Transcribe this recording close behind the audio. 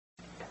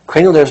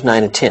Cranial nerves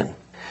 9 and 10.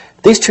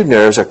 These two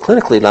nerves are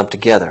clinically lumped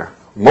together.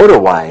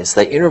 Motor-wise,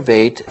 they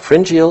innervate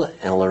pharyngeal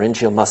and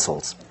laryngeal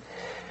muscles.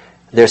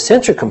 Their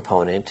sensory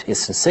component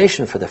is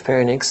sensation for the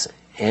pharynx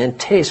and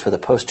taste for the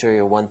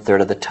posterior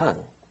one-third of the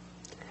tongue.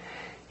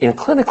 In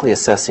clinically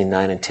assessing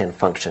 9 and 10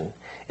 function,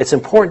 it's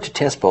important to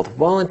test both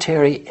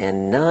voluntary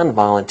and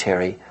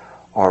non-voluntary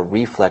or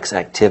reflex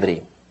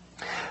activity.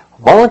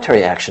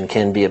 Voluntary action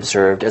can be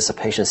observed as the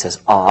patient says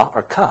ah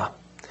or ka.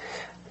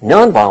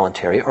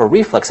 Non-voluntary or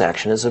reflex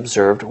action is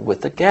observed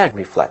with the gag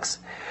reflex,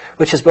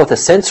 which is both a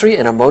sensory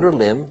and a motor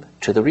limb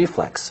to the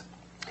reflex.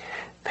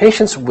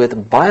 Patients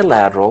with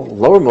bilateral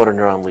lower motor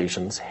neuron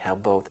lesions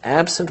have both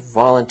absent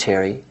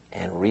voluntary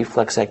and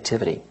reflex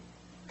activity.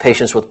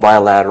 Patients with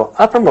bilateral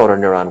upper motor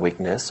neuron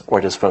weakness or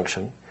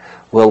dysfunction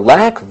will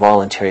lack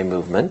voluntary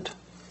movement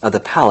of the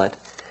palate,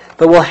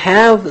 but will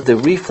have the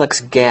reflex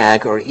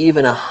gag or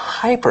even a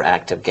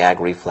hyperactive gag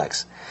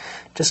reflex,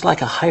 just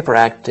like a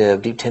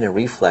hyperactive deep tendon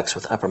reflex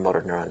with upper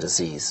motor neuron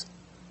disease.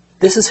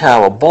 This is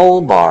how a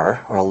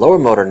bulbar or a lower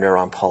motor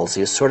neuron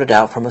palsy is sorted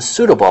out from a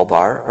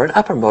pseudobulbar or an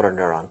upper motor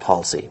neuron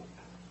palsy.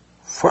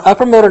 For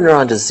upper motor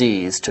neuron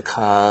disease to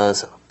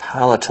cause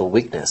palatal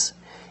weakness,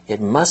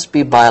 it must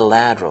be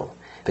bilateral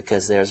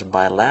because there's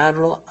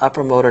bilateral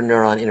upper motor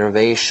neuron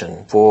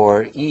innervation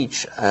for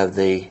each of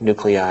the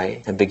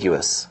nuclei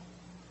ambiguous.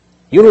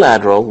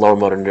 Unilateral lower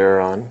motor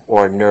neuron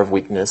or nerve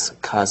weakness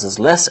causes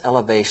less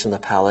elevation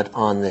of the palate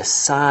on the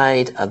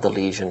side of the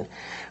lesion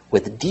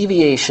with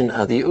deviation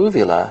of the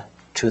uvula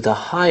to the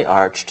high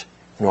arched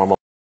normal